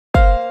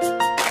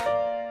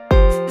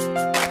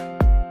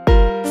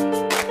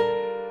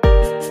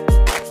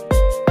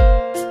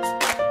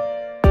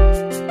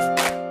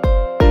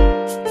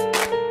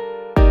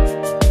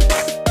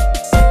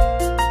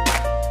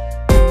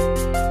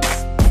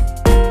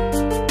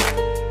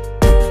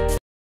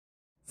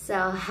So,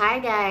 hi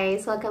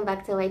guys! Welcome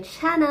back to my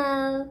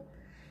channel!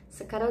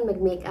 So, karon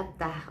mag-makeup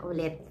ta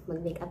ulit.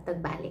 Mag-makeup ta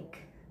balik.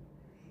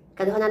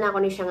 Kaduhan na ako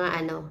ni siya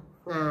nga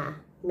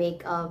nga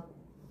makeup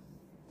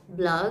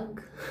vlog.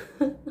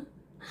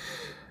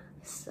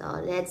 So,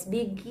 let's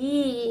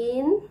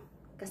begin!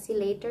 Kasi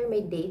later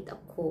may date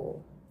ako.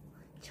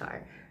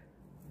 Char.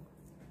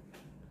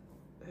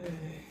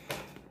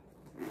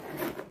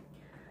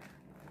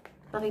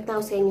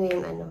 Pakita ko sa inyo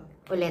yung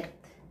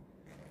ulit.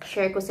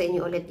 Share ko sa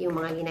inyo ulit yung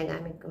mga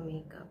ginagamit kong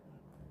makeup.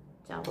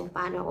 Tsaka kung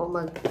paano ako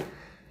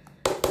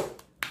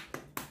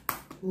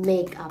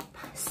makeup.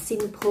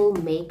 Simple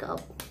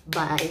makeup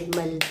by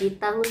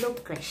Malditang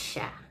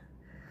Lucrecia.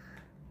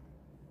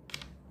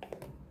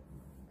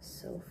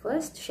 So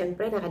first,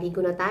 syempre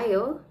nakaligo na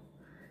tayo.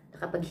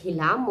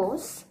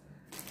 Nakapaghilamos.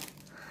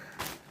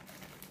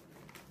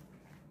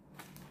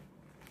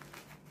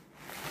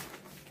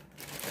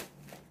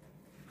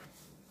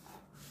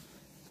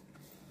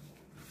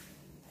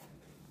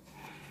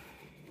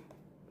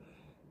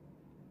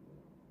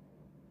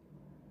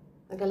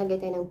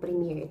 Maglalagay tayo ng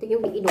Premier. Ito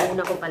yung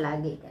inuuna ko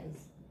palagi,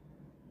 guys.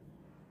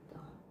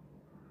 Ito.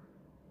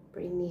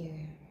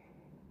 Premier.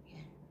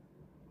 Yan.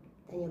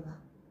 Kita nyo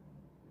ba?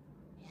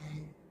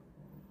 Yan.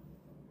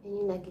 Yan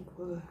yung lagi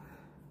kong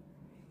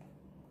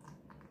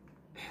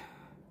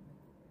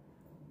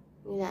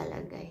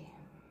nilalagay.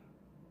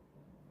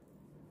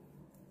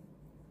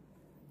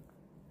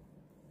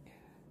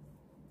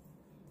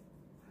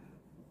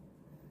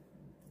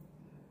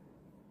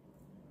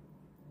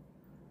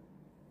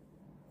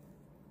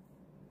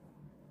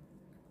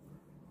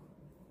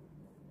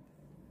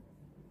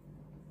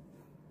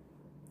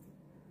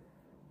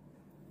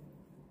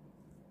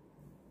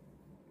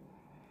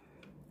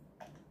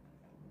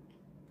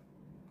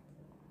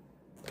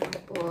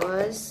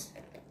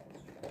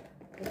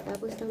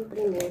 Tapos ng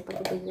Premier,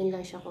 pagpapagin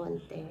lang siya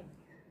konti.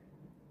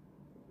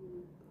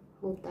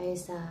 Move tayo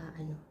sa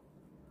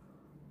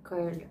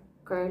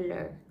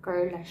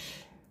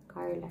curlash.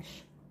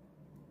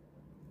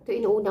 Ito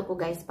inuuna ko,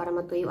 guys, para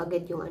matuyo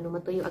agad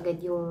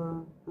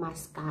yung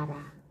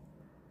mascara.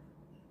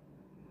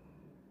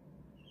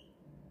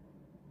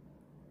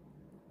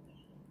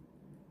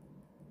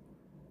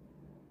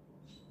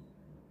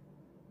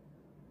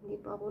 Hindi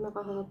pa ako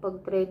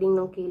nakakapag-threading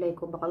ng kilay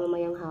ko, baka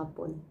mamayang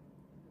hapon.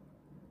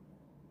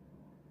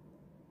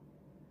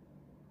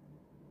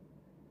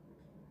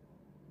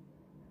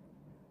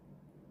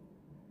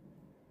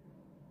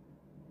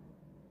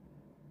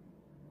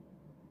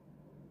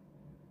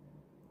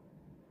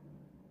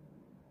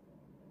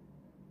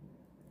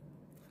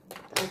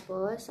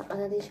 Tapos, saka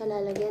natin siya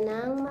lalagyan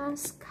ng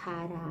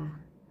mascara.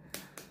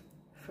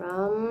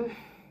 From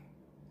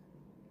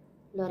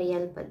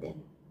L'Oreal pa din.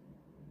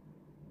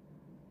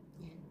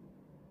 Yan.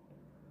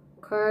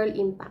 Curl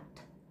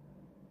Impact.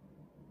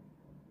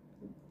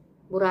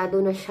 Burado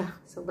na siya.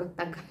 Sobrang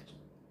tagal.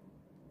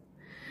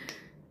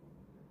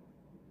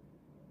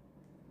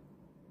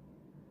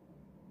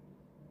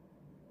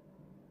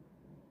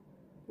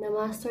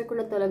 Na-master ko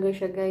na talaga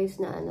siya, guys,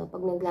 na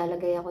pag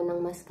naglalagay ako ng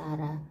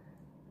mascara,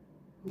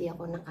 hindi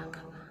ako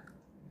nakanganga.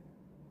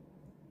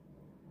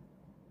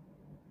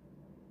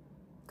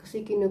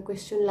 Kasi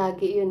kinu-question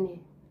lagi yun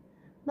eh.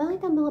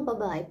 Bakit ang mga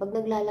babae pag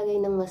naglalagay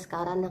ng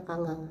mascara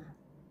nakanganga?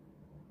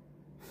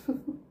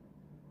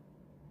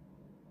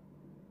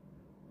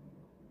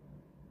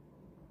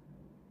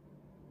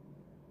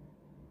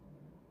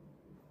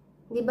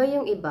 Di ba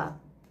yung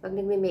iba, pag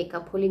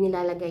nagme-makeup, huli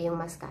nilalagay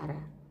yung mascara?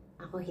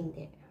 Ako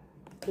hindi.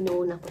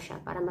 Inuuna ko siya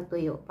para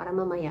matuyo, para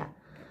mamaya,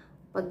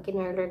 pag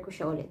kinarler ko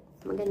siya ulit,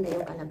 maganda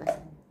yung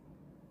kalabasan.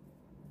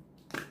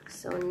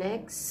 So,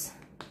 next.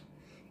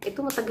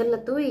 Ito matagal na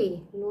to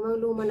eh.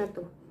 Lumang-luma na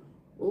to.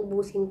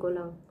 Uubusin ko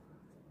lang.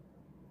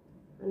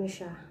 Ano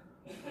siya?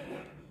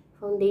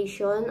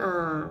 Foundation,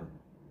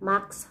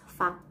 Max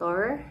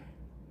Factor.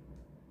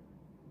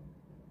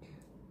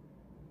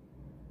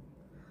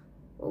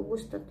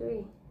 Ubus na to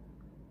eh.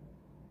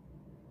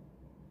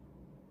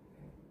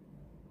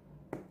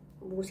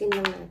 Ubusin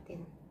lang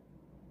natin.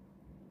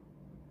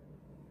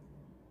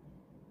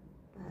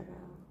 Para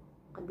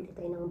makabili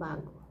tayo ng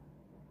bago.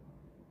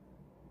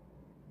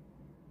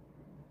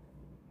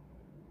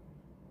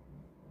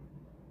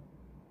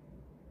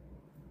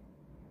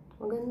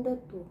 Maganda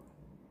to.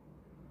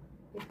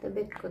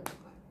 Bet ko to.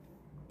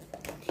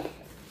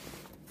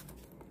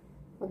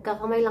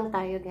 Magkakamay lang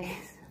tayo,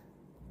 guys.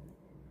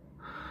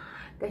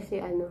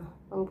 Kasi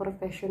pang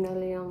professional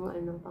yung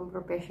pang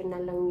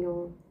professional lang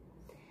yung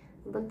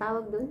anong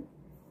tawag dun?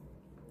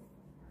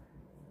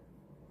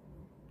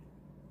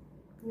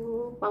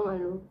 Yung pang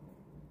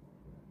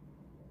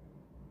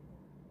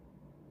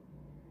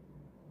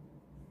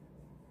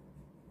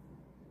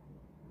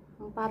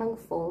parang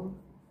foam.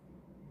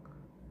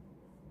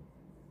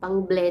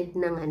 Pang blend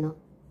ng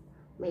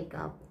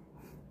makeup.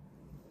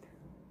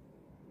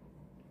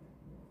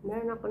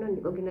 Meron ako nun,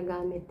 hindi ko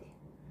ginagamit eh.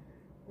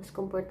 Mas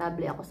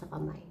komportable ako sa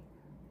kamay.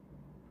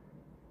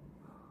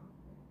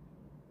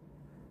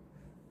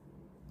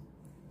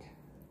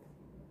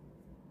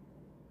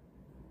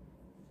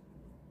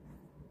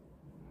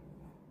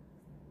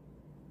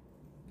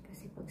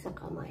 Kasi pag sa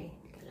kamay,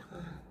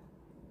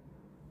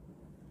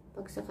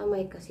 pag sa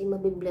kamay kasi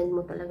mabiblend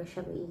mo talaga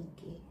siya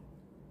maigi.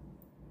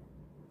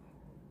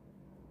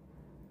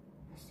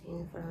 As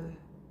in from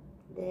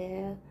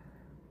there,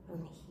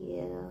 from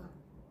here,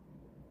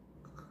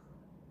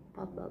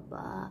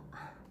 pababa.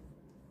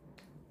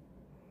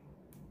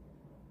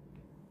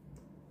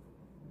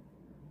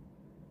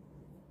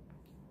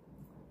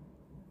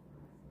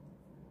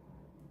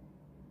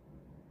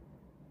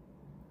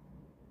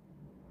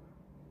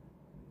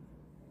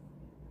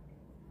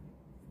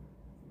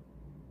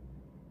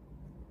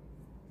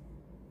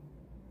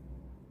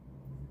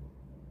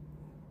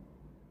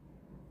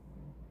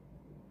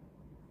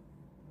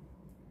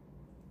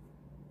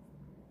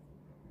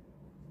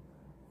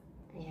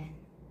 Ayan.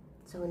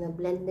 So,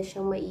 na-blend na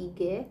siyang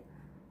maigi.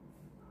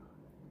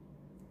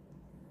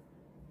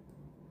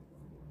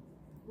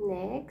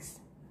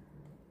 Next.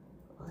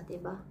 O,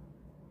 diba?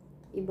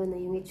 Iba na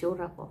yung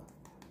itsura ko.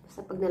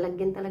 Basta pag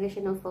nalagyan talaga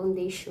siya ng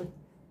foundation.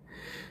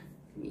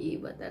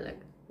 Iba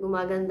talaga.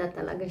 Gumaganda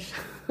talaga siya.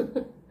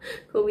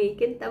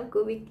 Kumikintab,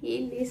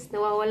 kumikinis.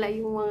 Nawawala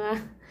yung mga...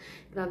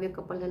 Grabe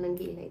ko pala ng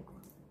gilay ko.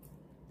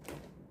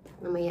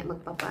 Mamaya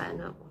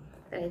magpapaano ako.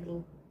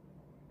 Threading.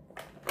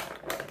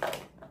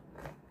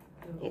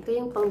 Ito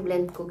yung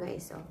pang-blend ko,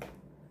 guys. Oh.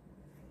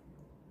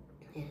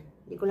 Ayan.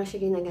 Hindi ko na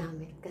siya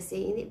ginagamit.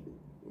 Kasi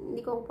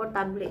hindi ko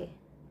komportable eh.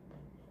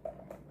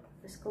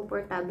 Mas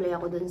komportable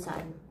ako dun sa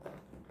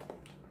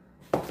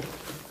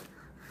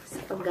sa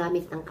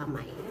paggamit ng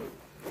kamay.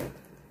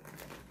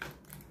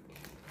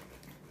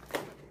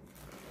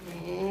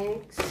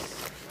 Next.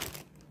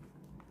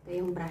 Ito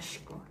yung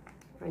brush ko.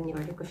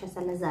 Order ko siya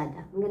sa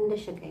Lazada. Maganda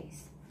siya,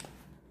 guys.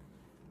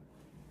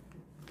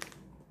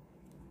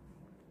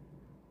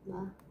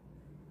 Diba?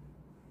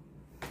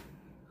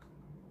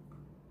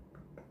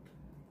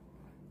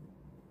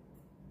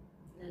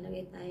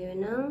 Lalagay tayo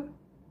ng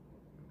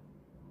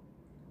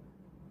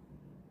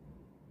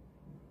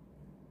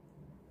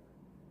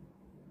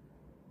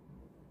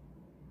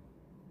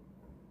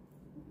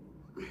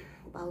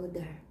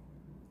powder.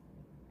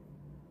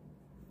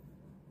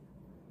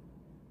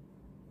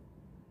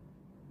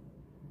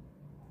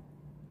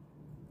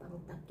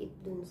 Pangtakip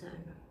dun sa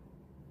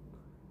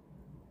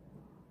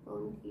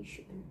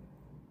foundation.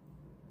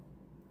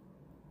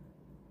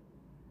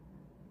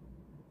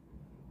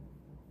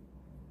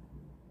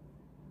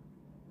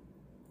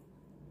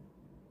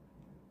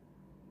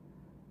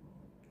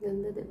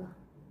 Ganda, diba?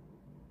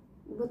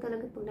 Iba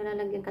talaga pag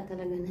nalalagyan ka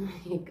talaga ng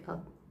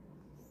makeup.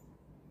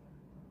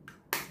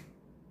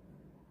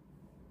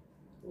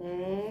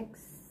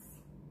 Next.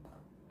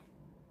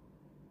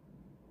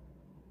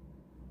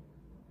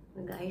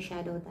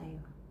 Mag-eyeshadow tayo.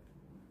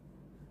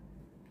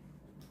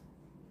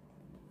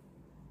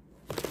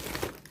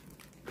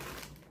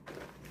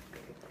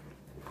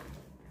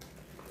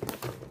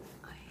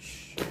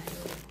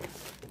 Eyeshadow.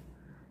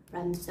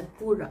 From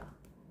Sephora.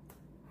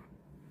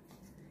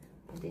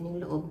 Ito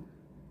yung loob.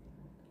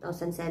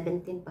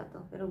 2017 pa to.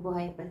 Pero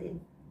buhay pa din.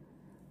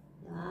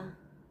 Diba?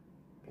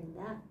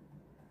 Ganda.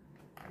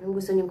 Anong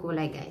gusto niyong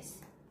kulay, guys?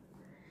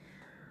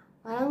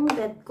 Parang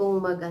bet kong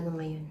mag-ano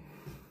ngayon.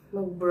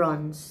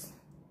 Mag-bronze.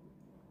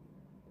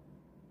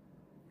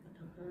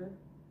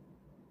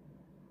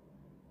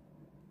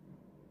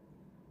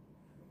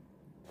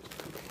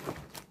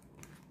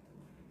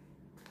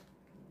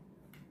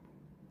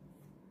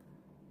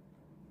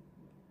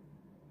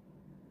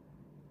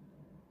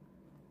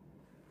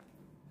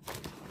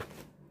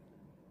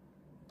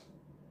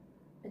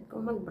 Bet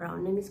kong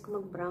mag-brown. Namiss ko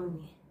mag-brown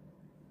eh.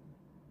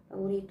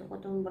 Paborito ko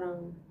tong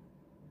brown.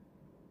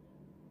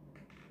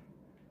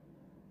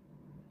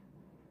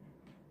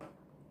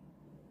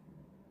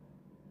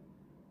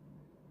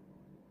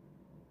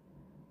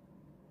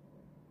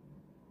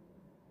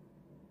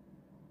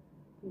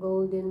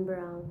 Golden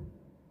brown.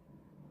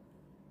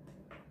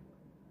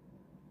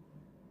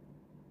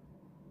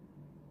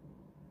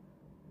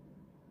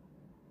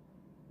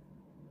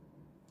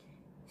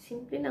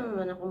 Simple lang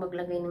naman ako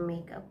maglagay ng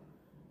makeup.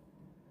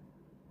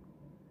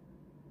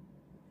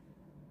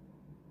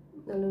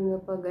 Lalo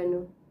na pag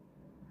ano.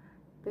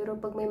 Pero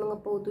pag may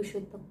mga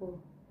photoshoot ako,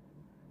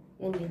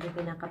 yan, medyo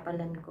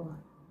pinakapalan ko.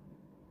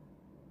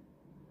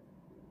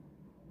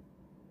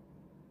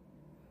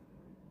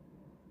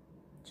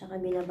 Tsaka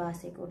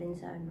binabase ko rin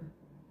sa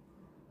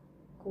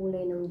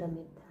kulay ng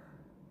damit.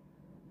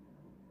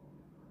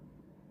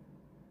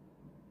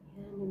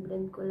 Yan,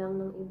 i-blend ko lang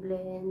ng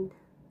i-blend.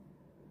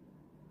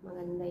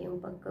 Maganda yung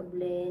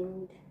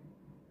pagka-blend.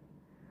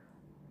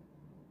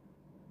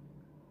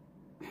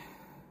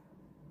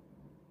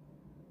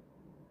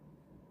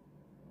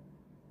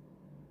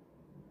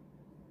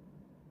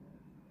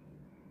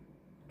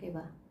 Okay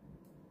ba?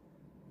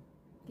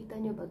 Kita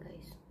nyo ba,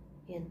 guys?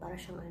 Yan, para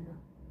siyang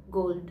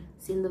gold,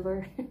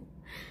 silver,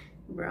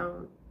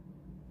 brown.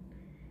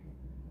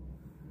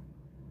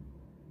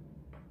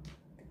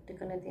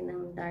 Tagtagan natin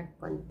ng dark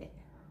konti.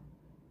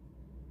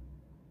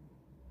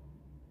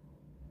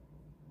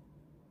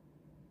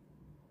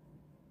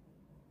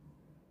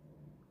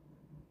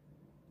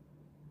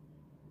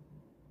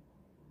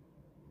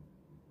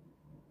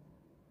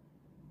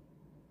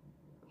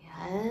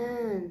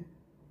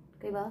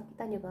 ba?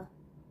 Kita niyo ba?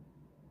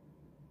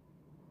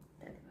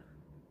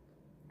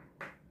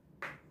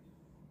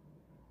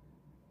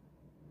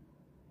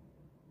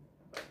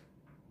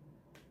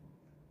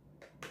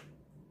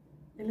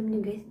 Alam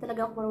niyo guys,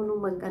 talaga ako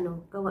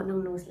marunong gawa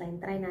ng nose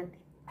line. Try natin.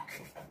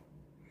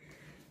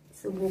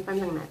 Subukan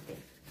lang natin.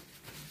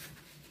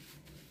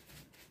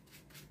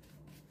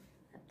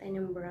 At tayo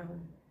ng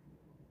brown.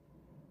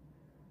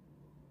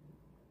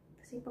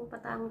 Kasi pang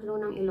patangos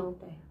daw ng ilong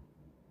to eh.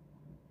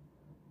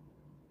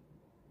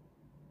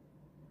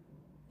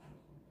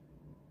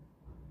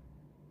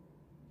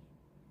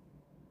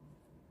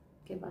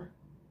 Okay ba?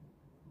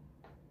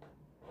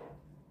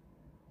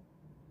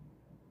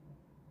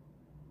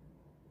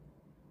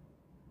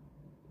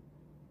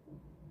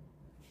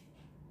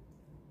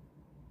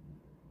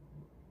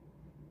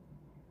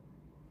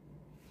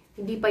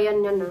 Hindi pa yan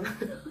ah.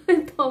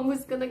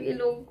 Tangos ka ng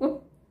ilong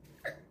ko.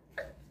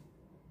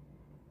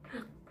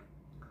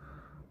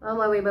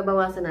 May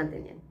babawasan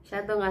natin yan.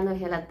 Masyadong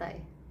halata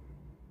eh.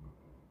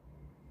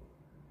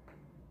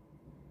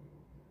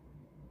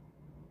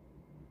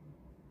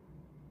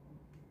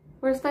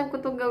 First time ko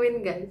itong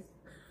gawin, guys.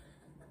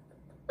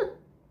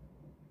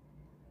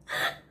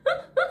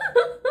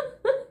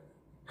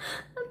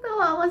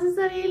 Natawa ako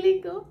sa sarili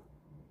ko.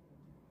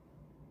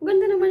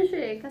 Ganda naman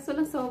siya eh. Kaso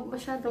lang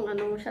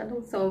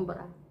masyadong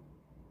sobra.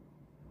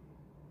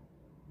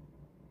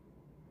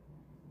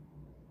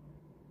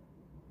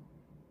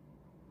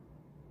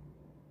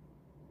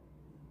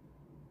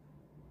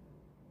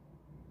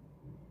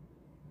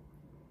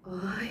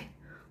 Ay,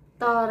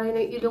 taray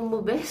ng ilong mo,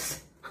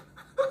 bes.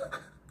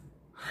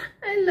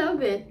 I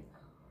love it.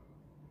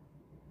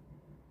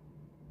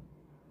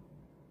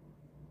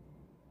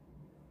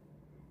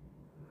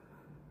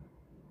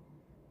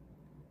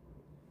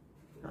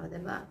 Oh,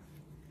 diba?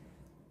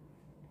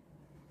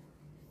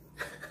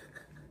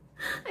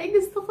 Ay,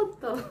 gusto ko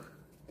to.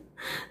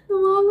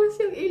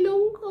 Tumangos yung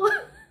ilong ko.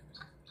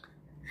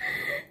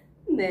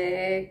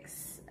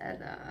 Next,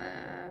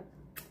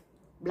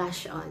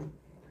 blush on.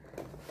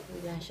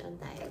 Blush on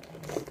tayo,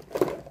 guys.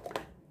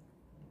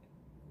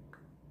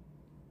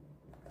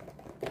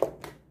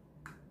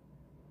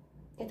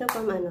 Ito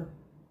from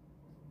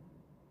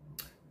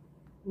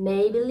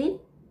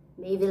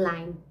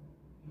Maybelline.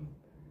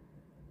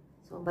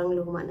 Sobrang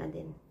luma na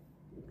din.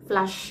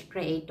 Flush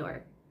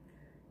Creator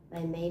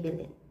by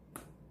Maybelline.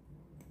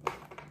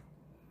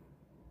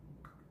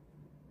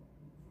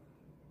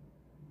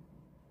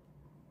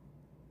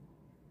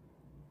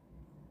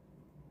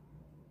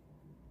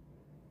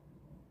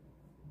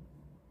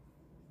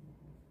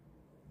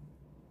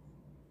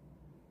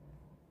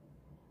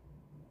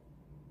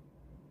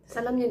 So,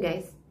 alam nyo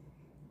guys,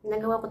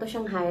 ginagawa ko to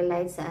siyang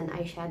highlight sa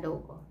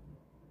eyeshadow ko.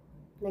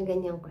 Na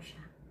ganyan ko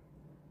siya.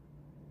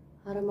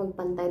 Para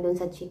magpantay doon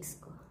sa cheeks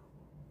ko.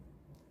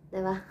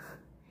 Diba?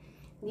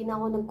 Hindi na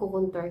ako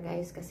nagko-contour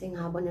guys kasi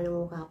ang haba na ng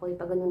mukha ko.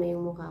 Ipagano na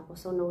yung mukha ko.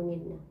 So, no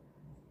need na.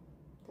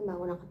 Diba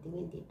ako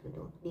nakatingin dito.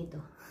 Dito.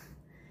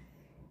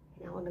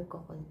 Hindi ako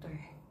nagko-contour.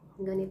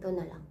 Ganito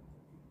na lang.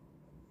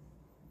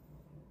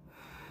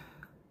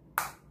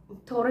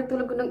 Sorry,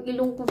 tulog ko ng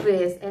ilong ko,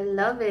 bes. I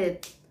love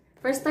it.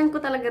 First time ko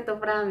talaga to,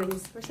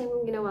 promise. First time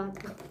kong ginawa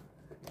to.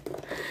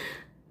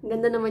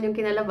 Ganda naman yung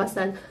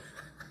kinalabasan.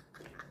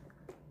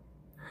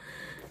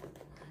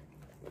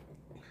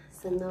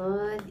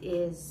 Sunod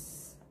is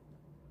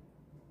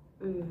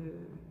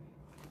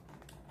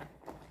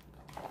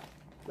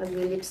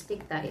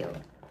mag-lipstick tayo.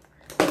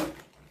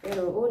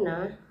 Pero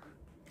una,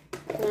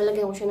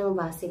 nilalagyan ko siya ng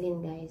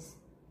Vaseline, guys.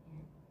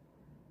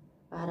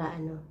 Para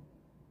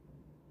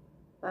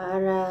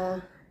para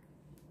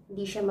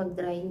hindi siya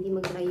mag-dry, hindi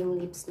mag-dry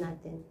yung lips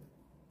natin.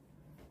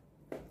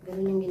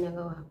 Ganun yung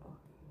ginagawa ko.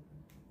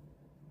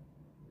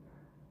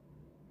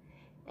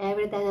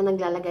 Every time na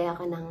naglalagay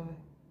ako ng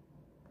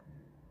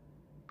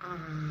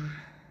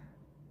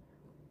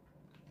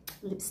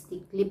lip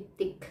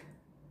stick.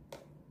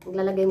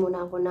 Naglalagay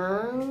muna ako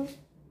ng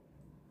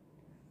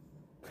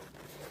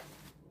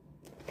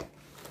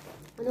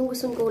anong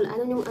gustong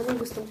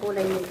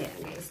kulay niyo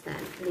guys na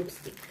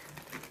lipstick.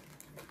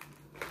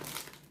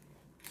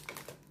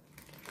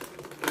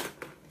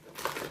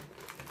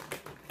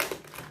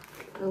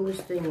 Ang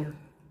gusto niyo.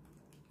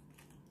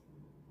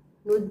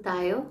 Nude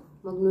tayo.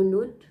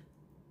 Magno-nude.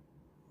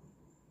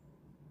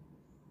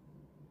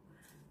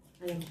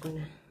 Alam ko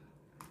na.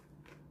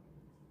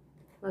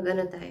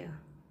 Mag-ano tayo.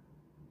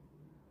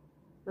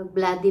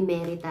 Mag-Bloody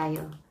Mary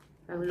tayo.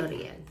 From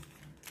L'Oreal.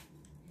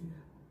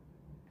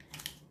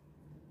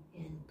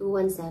 Yan.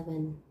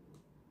 217.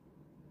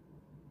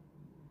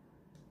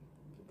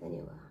 Kita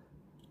niyo ba?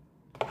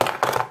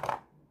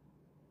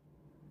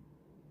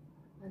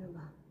 Ano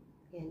ba?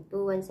 Yan.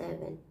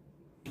 217.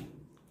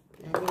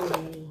 Bloody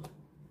Mary.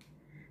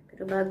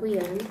 Pero bago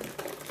yan,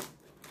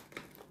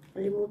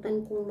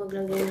 kalimutan kong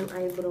maglagay ng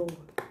eyebrow.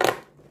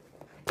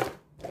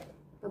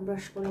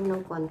 Pa-brush ko lang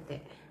ng konti.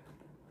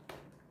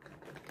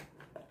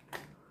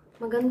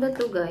 Maganda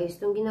to guys.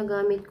 Itong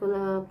ginagamit ko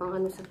na pang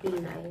sa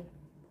kilay.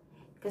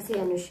 Kasi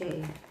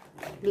siya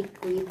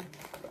liquid.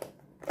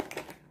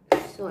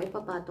 So, So,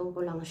 ipapatong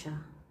ko lang siya.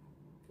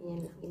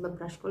 Ayan lang.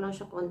 Ibabrush ko lang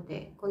siya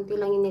konti. Konti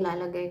lang yung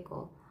nilalagay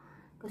ko.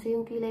 Kasi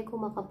yung kilay ko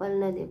makapal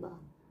na, diba?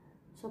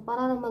 So,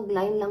 para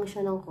mag-line lang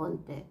siya ng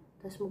konti.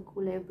 Tapos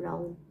magkulay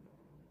brown.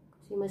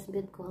 Kasi mas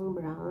bet ko ang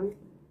brown.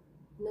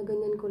 Na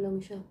ganyan ko lang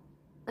siya.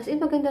 As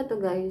in, maganda to,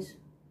 guys.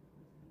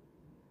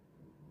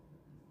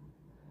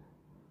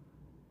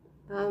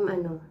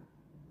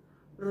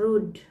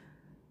 Rude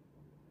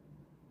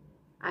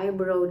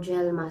eyebrow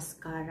gel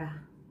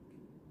mascara.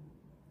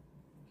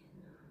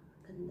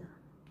 Ganda.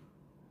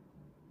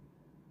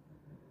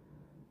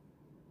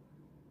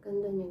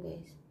 Ganda niya,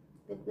 guys.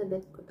 Bet na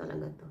bet ko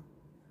talaga to.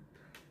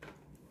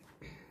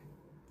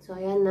 So,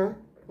 ayan na.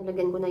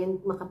 Nalagyan ko na yung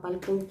makapal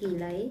kong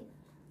kilay.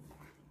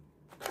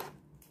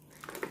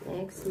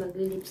 Next,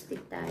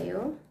 mag-lipstick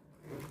tayo.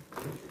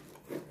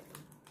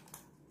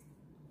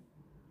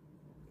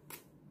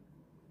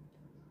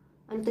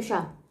 Ano to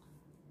siya?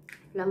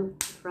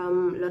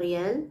 From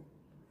L'Oreal.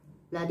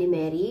 Bloody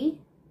Mary.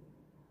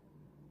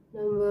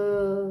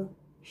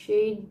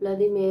 Shade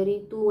Bloody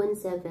Mary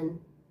 217.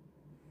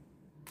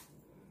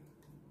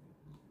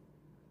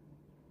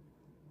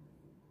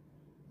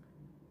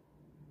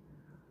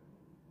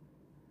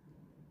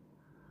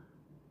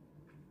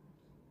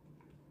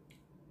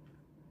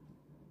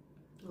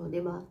 O,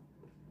 diba?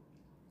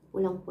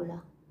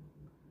 Pulang-pula.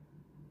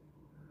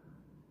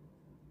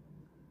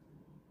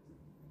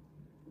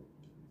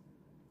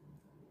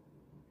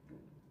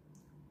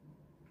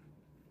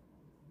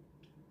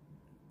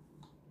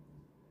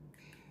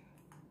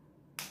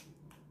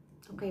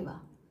 Okay ba?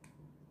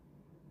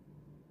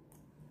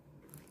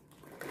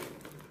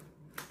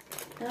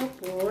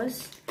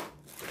 Tapos,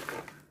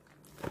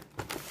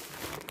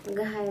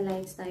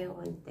 mag-highlights tayo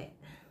konti.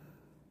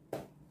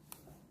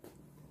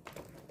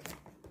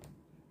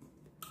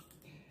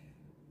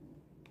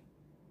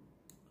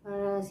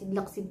 Para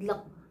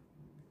sidlak-sidlak.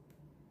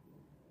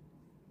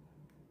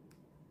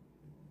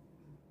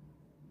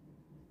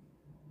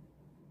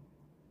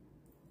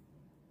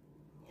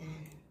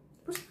 Yan.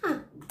 Tapos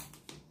na.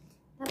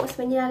 Tapos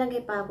may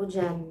nilalagay pa ako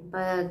dyan.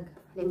 Pag,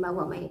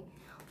 halimbawa may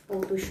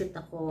photoshoot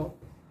ako.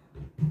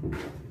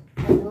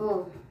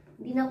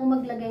 Hindi na ako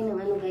maglagay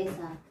ng guys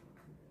ha.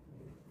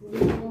 Hindi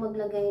na ako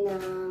maglagay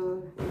ng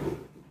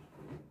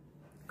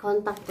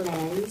contact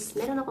lens.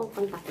 Meron akong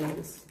contact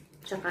lens.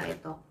 Tsaka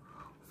ito,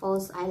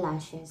 false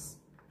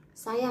eyelashes.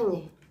 Sayang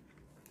eh.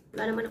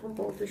 Wala naman akong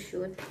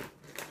photoshoot.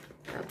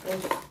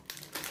 Tapos,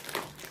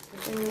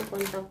 ito yung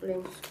contact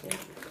lens ko.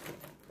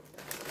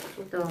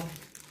 Ito.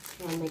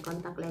 Ayan, may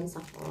contact lens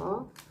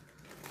ako.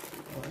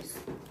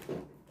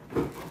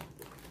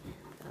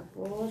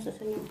 Tapos,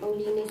 asan yung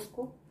panglinis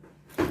ko?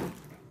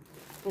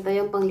 Ito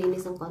yung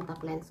panglinis ng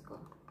contact lens ko.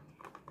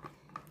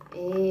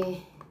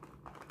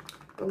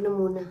 Huwag na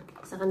muna.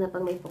 Saka na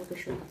pag may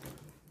photoshoot ako.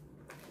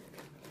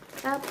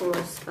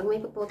 Tapos, pag may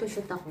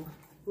photoshoot ako,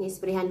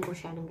 ni-sprayhan ko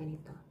siya ng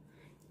ganito.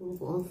 Yung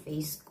buong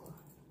face ko.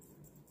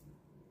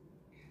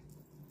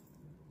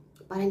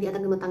 Para hindi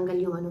agad matanggal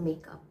yung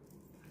makeup.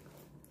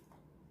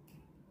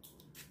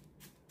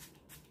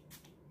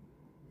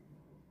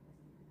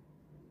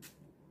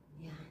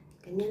 Yan.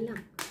 Ganyan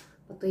lang.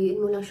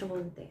 Patuyuin mo lang siya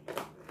konti.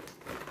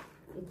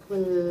 It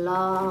will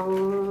lang...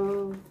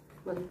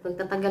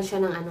 Magtatagal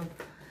siya ng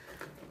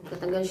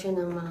magtatagal siya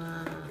ng mga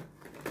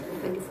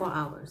 24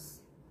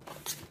 hours.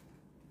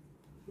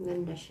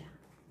 Ganda siya.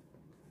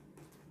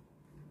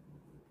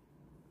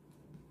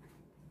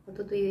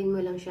 Tutuyuin mo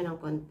lang siya ng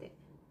konti.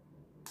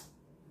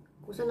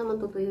 Kung saan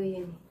naman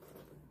tutuyuin eh.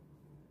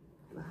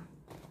 Diba?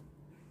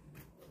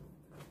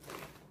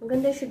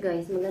 Maganda siya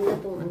guys. Maganda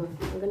tong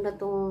maganda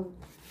tong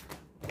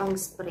pang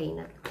spray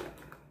na to.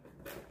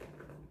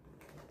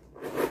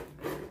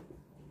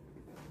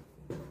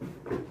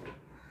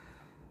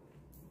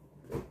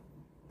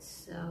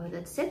 So,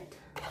 that's it.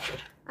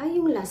 Ay,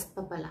 yung last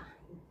pa pala.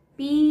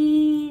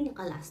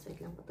 Pinaka-last. Wait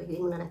lang.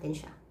 Patuyuin muna natin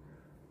siya.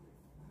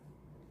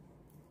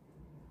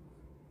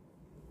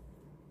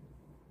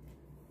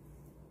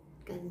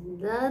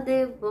 Ganda,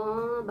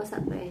 diba?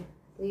 Basa pa eh.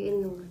 Tuyuin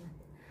muna natin.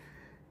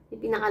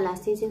 Yung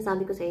pinaka-last, yung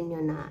sinasabi ko sa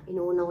inyo na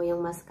inuuna ko yung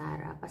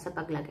mascara pa sa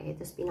paglagay.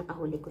 Tapos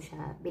pinakahuli ko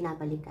siya,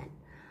 binabalikan.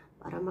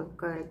 Para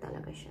mag-curl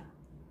talaga siya.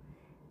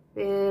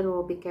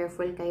 Pero, be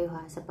careful kayo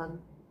ha sa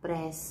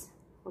pag-press.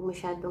 Huwag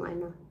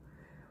masyadong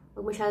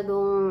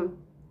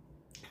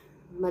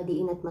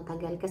madiin at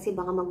matagal. Kasi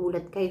baka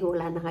magulat kayo,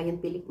 wala na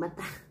kayong pilik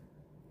mata.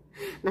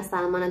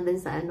 Nasama na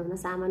din sa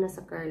nasama na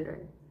sa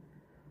curler.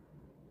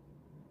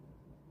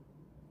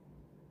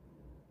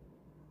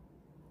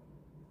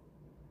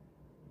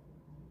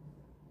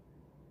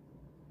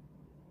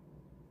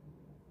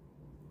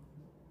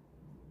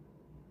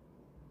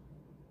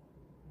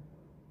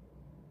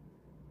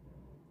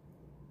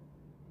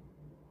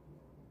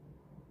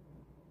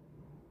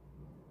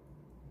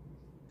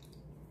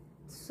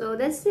 So,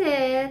 that's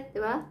it.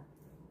 Diba?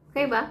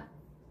 Okay ba?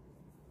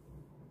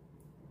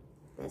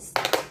 That's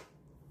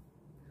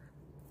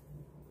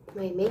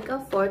my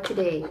makeup for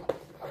today.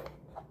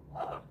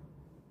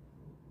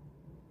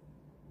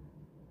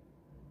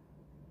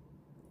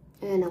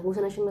 Ayan, kung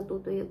saan na siyang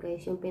natutuyo,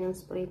 guys. Yung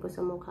pinang-spray ko sa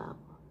mukha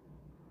ko.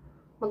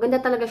 Maganda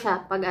talaga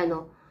siya pag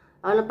ano,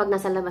 lalo pag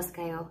nasa labas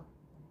kayo.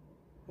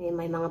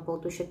 May mga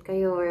photoshoot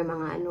kayo or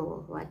mga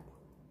ano, what.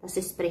 Tapos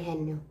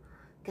sprayhan nyo.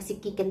 Kasi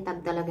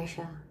kikintab talaga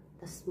siya.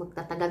 Tapos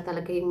magtatagal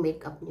talaga yung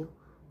makeup nyo.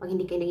 Pag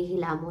hindi kayo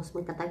naghihilamos,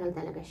 magtatagal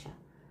talaga siya.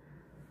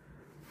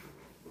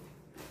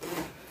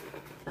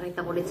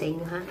 Pakita ko ulit sa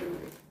inyo, ha?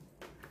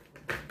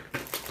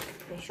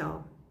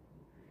 So,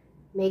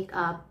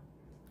 makeup,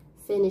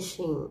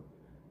 finishing,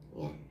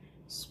 yan,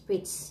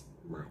 spritz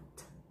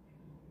matte.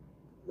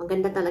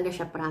 Maganda talaga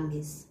siya,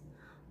 promise.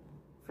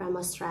 From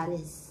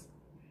Australis.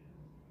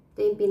 Ito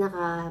yung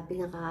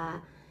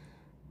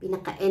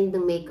pinaka-end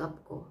ng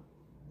makeup ko.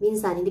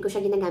 Minsan, hindi ko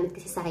siya ginagamit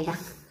kasi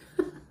sayang.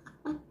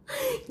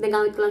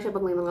 Ginagamit ko lang siya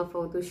pag may mga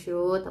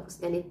photoshoot, tapos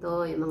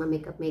ganito, yung mga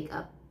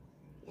makeup.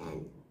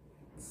 Yan.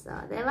 So,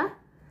 diba?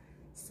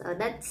 So,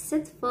 that's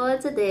it for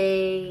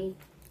today.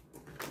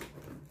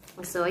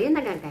 So, yun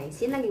na nga,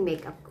 guys. Yun lang yung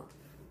makeup ko.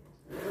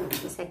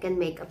 The second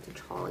makeup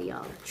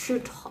tutorial.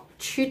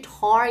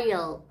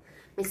 Tutorial.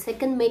 My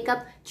second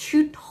makeup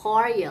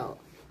tutorial.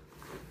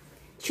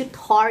 So,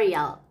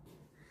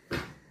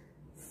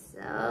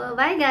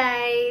 bye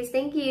guys.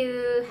 Thank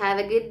you. Have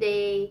a good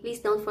day.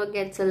 Please don't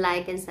forget to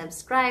like and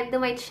subscribe to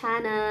my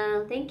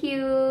channel. Thank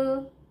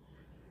you.